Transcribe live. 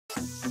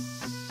Alright,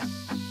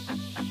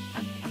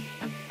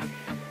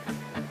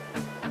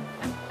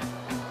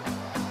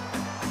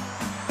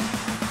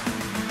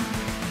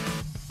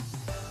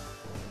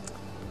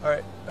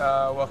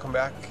 welcome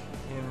back.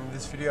 In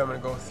this video I'm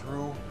going to go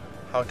through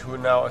how to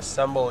now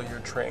assemble your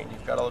train.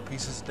 You've got all the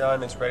pieces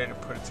done, it's ready to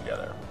put it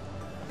together.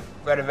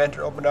 We've got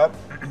Inventor opened up.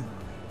 I'm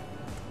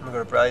going to go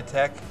to Bradley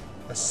Tech,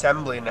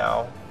 Assembly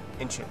now,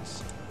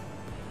 Inches.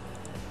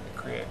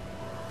 Create.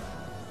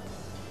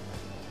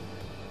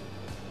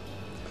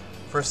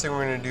 First thing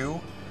we're going to do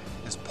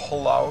is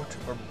pull out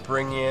or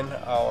bring in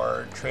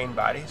our train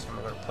body. So I'm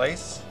going to go to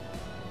Place.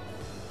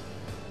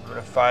 I'm going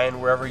to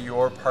find wherever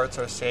your parts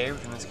are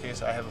saved. In this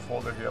case, I have a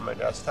folder here on my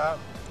desktop.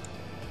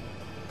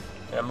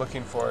 And I'm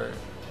looking for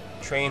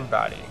train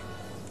body.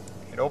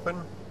 Hit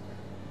open.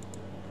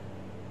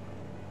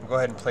 And go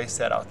ahead and place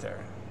that out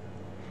there.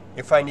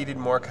 If I needed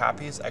more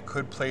copies, I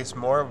could place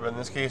more, but in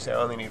this case, I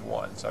only need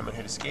one. So I'm going to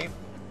hit Escape.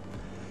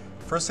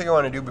 First thing I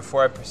want to do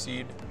before I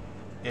proceed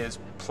is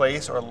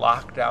place or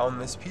lock down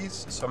this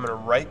piece. So I'm going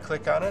to right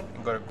click on it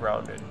and go to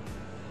Grounded.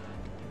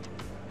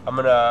 I'm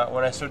going to,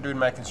 when I start doing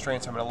my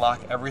constraints, I'm going to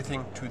lock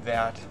everything to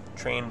that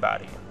train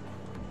body.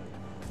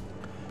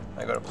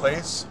 I go to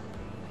Place.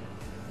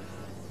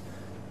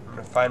 I'm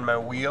going to find my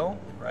wheel,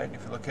 right?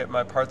 If you look at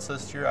my parts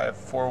list here, I have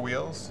 4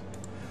 wheels.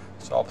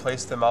 So I'll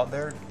place them out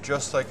there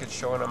just like it's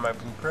shown on my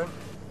blueprint.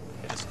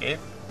 Hit Escape.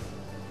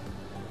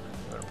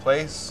 Go to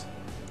Place.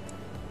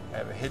 I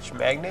have a hitch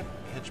magnet.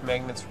 Hitch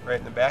magnet's right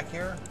in the back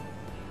here.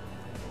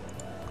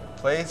 Go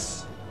to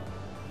Place.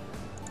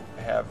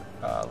 I have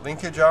a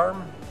linkage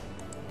arm.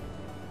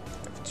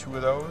 I have 2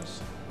 of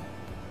those.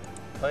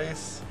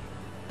 Place.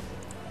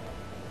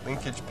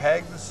 Linkage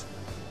pegs.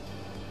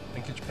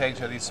 Linkage pegs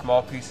are these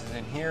small pieces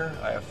in here.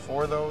 I have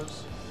 4 of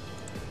those.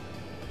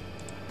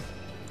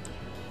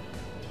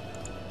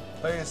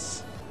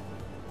 Place.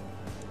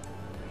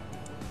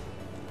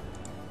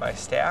 My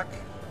stack.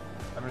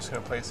 I'm just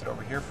going to place it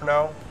over here for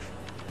now.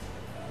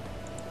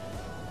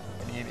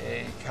 I need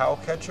a cow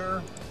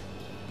catcher.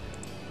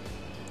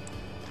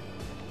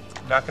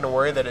 I'm not going to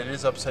worry that it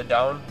is upside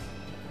down.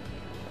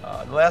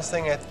 The last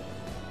thing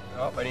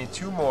I need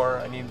 2 more.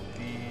 I need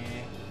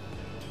the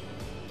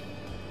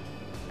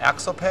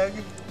axle peg.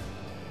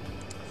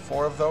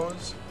 4 of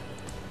those.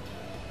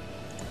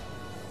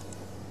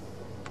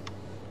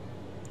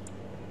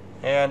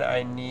 And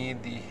I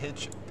need the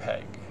hitch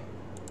peg,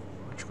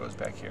 which goes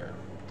back here.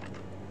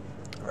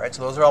 Alright,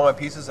 so those are all my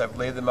pieces. I've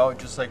laid them out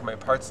just like my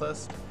parts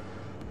list.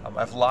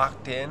 I've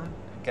locked in.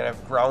 Again,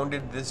 I've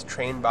grounded this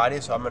train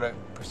body, so I'm going to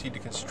proceed to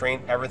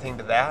constrain everything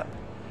to that.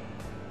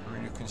 I'm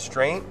going to do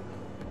Constraint,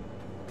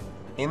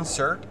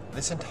 Insert.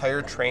 This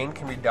entire train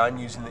can be done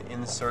using the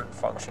Insert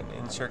function,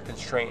 Insert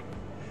Constraint.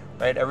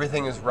 Right?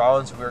 Everything is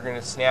round, so we're going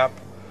to snap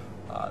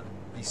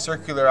the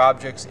circular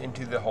objects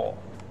into the hole.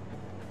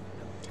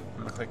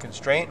 I'm going to click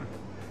Constraint.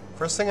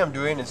 First thing I'm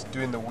doing is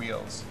doing the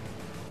wheels.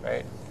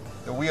 Right?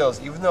 The wheels,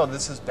 even though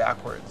this is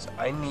backwards,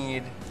 I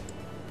need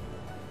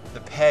the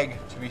peg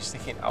to be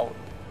sticking out.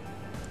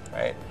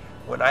 Right?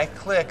 When I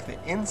click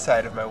the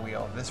inside of my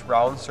wheel, this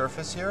round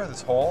surface here,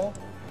 this hole,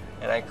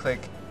 and I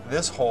click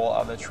this hole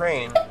on the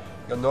train,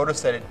 you'll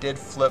notice that it did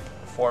flip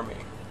for me.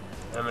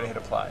 And I'm going to hit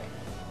Apply.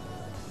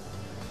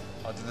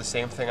 I'll do the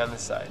same thing on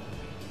this side.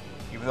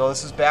 Even though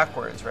this is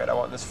backwards, right? I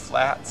want this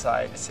flat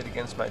side to sit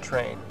against my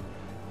train.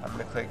 I'm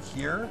going to click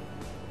here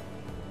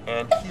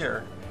and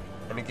here,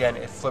 and again,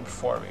 it flipped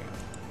for me.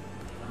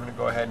 I'm going to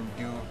go ahead and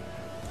do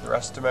the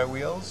rest of my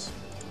wheels.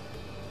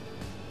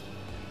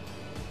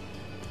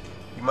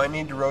 You might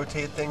need to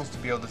rotate things to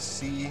be able to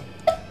see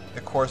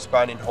the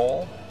corresponding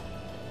hole.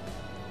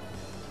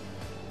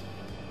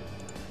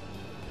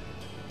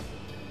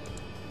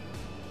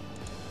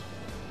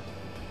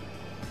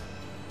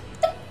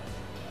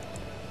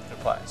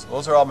 Apply. So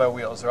those are all my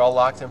wheels. They're all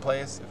locked in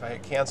place. If I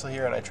hit cancel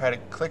here and I try to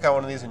click on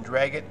one of these and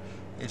drag it,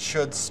 it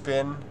should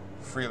spin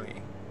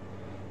freely.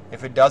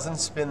 If it doesn't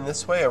spin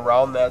this way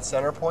around that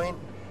center point,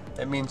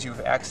 that means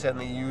you've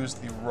accidentally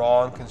used the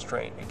wrong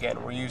constraint.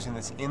 Again, we're using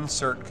this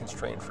insert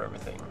constraint for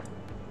everything.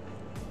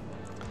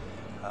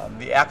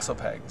 The axle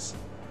pegs.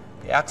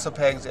 The axle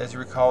pegs, as you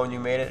recall when you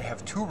made it,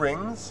 have 2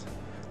 rings.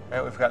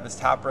 Right? We've got this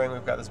top ring,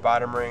 we've got this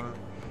bottom ring.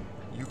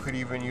 You could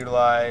even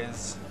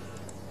utilize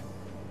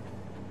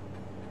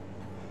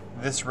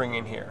this ring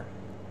in here.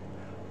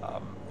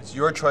 It's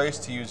your choice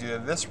to use either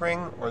this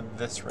ring or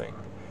this ring.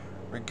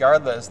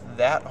 Regardless,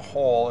 that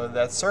hole or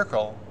that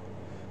circle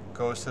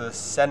goes to the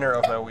center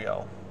of my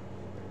wheel.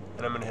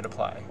 And I'm going to hit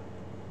Apply.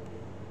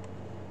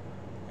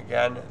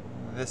 Again,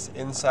 this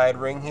inside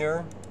ring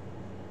here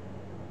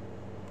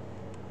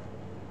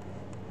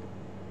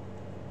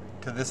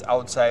to this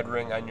outside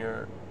ring on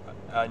your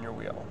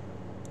wheel.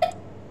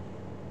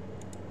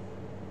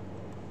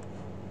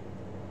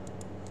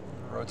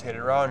 Rotate it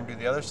around and do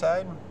the other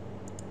side.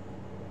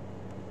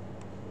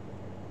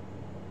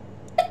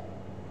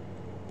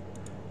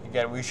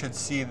 Again, we should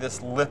see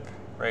this lip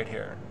right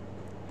here.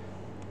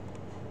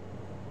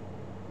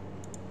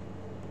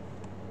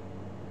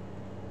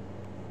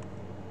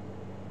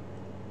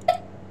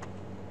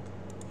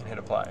 hit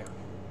apply.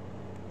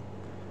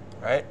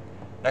 All right,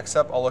 next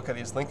up I'll look at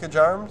these linkage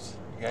arms.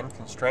 Again,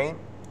 constraint,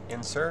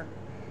 insert.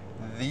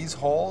 These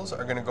holes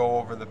are going to go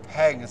over the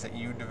pegs that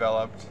you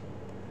developed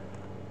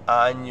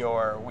on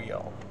your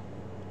wheel.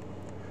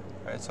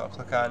 All right, so I'll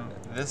click on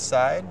this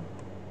side,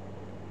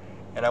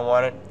 and I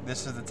want it,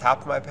 this is the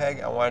top of my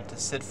peg, I want it to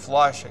sit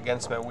flush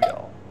against my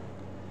wheel,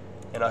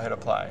 and I'll hit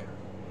apply.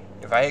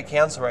 If I hit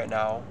cancel right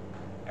now,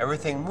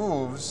 everything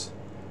moves.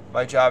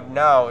 My job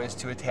now is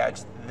to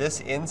attach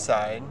this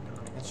inside,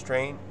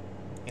 constraint,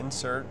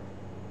 insert.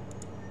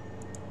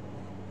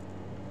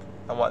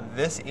 I want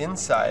this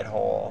inside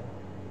hole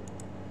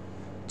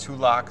to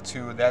lock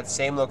to that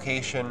same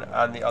location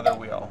on the other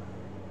wheel,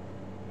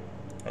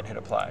 and hit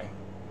apply.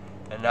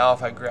 And now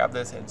if I grab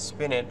this and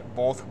spin it,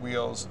 both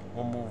wheels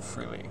will move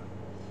freely.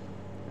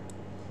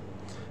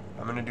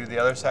 I'm going to do the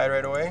other side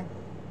right away.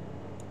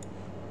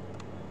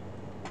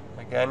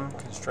 Again,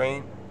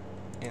 constraint,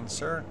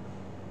 insert.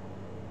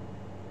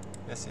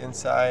 This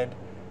inside,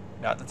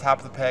 not the top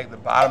of the peg, the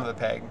bottom of the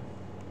peg.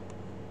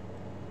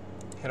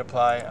 Hit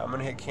apply. I'm going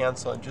to hit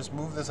cancel and just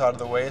move this out of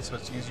the way so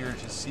it's easier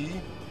to see.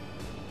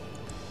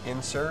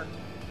 Insert.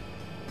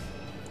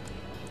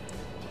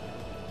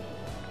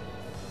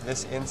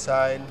 This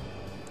inside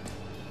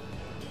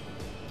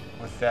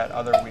with that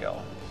other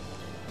wheel.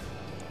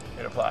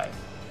 Hit apply.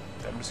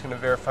 And I'm just going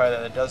to verify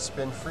that it does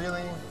spin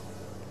freely.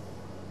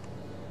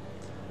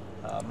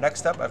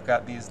 Next up, I've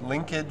got these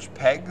linkage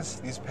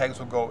pegs. These pegs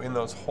will go in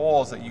those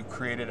holes that you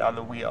created on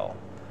the wheel,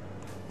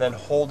 then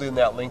holding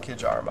that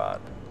linkage arm on.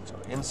 So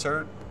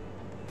insert.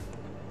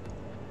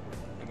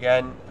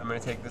 Again, I'm going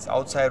to take this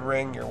outside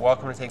ring. You're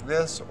welcome to take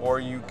this, or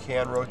you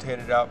can rotate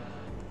it up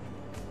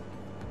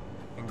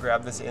and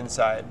grab this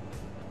inside.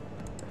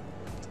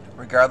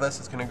 Regardless,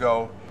 it's going to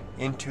go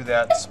into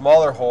that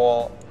smaller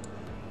hole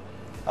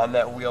on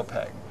that wheel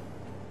peg.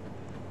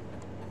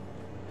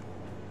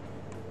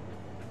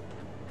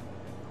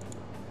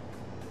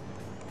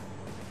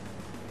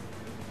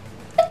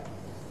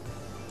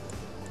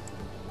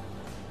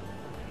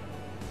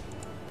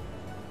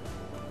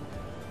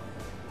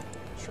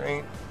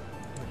 Constraint,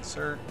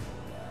 insert.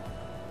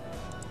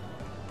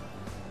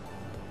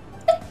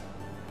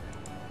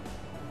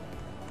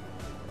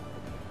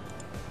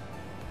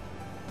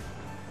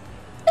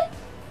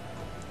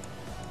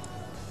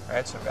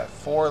 Alright, so I've got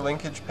 4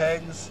 linkage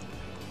pegs.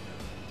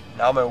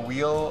 Now my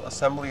wheel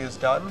assembly is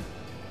done.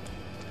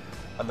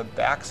 On the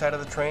back side of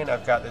the train,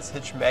 I've got this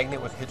hitch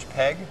magnet with hitch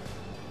peg.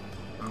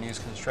 I'm going to use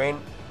constraint,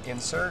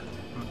 insert.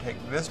 I'm going to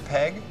take this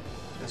peg,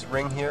 this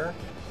ring here,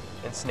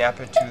 and snap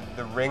it to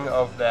the ring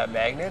of that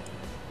magnet.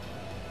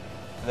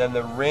 And then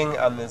the ring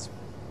on this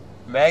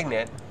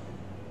magnet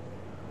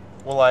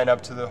will line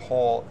up to the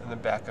hole in the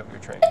back of your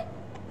train.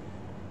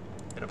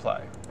 Hit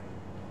apply.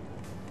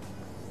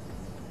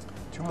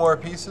 2 more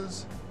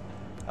pieces.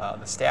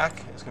 The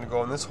stack is going to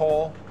go in this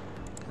hole.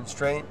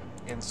 Constraint,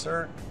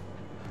 insert.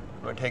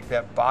 I'm going to take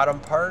that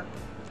bottom part,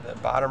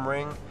 that bottom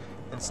ring,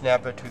 and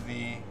snap it to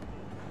the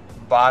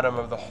bottom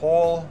of the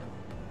hole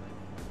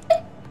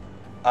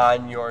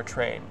on your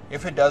train.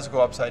 If it does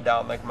go upside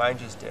down like mine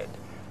just did,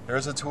 there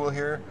is a tool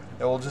here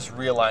that will just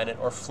realign it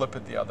or flip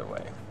it the other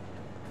way.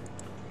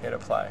 Hit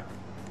apply.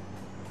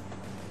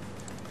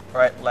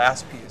 Alright,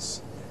 last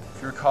piece.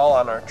 If you recall,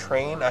 on our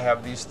train I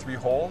have these 3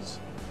 holes,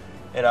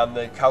 and on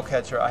the cow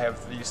catcher I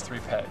have these 3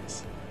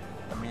 pegs.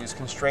 I'm going to use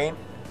constraint,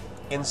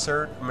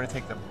 insert. I'm going to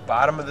take the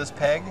bottom of this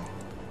peg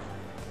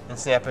and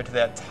snap it to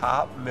that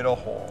top middle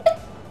hole.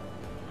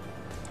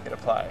 Hit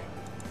apply.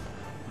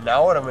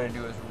 Now what I'm going to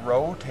do is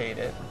rotate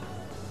it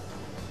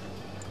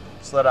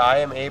so that I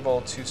am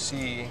able to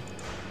see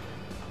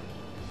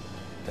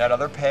that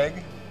other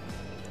peg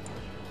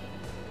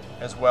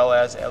as well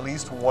as at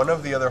least one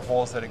of the other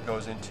holes that it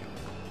goes into.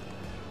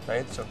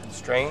 Right? So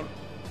constraint,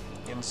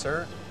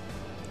 insert.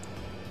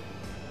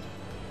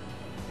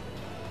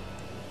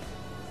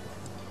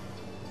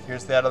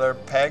 Here's that other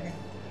peg,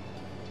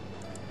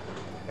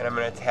 and I'm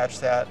going to attach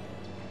that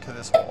to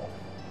this hole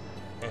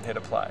and hit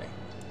apply.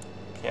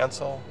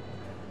 Cancel.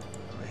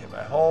 I'm going to hit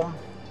my home,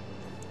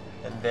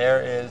 and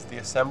there is the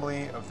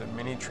assembly of the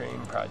mini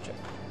train project.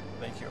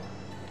 Thank you.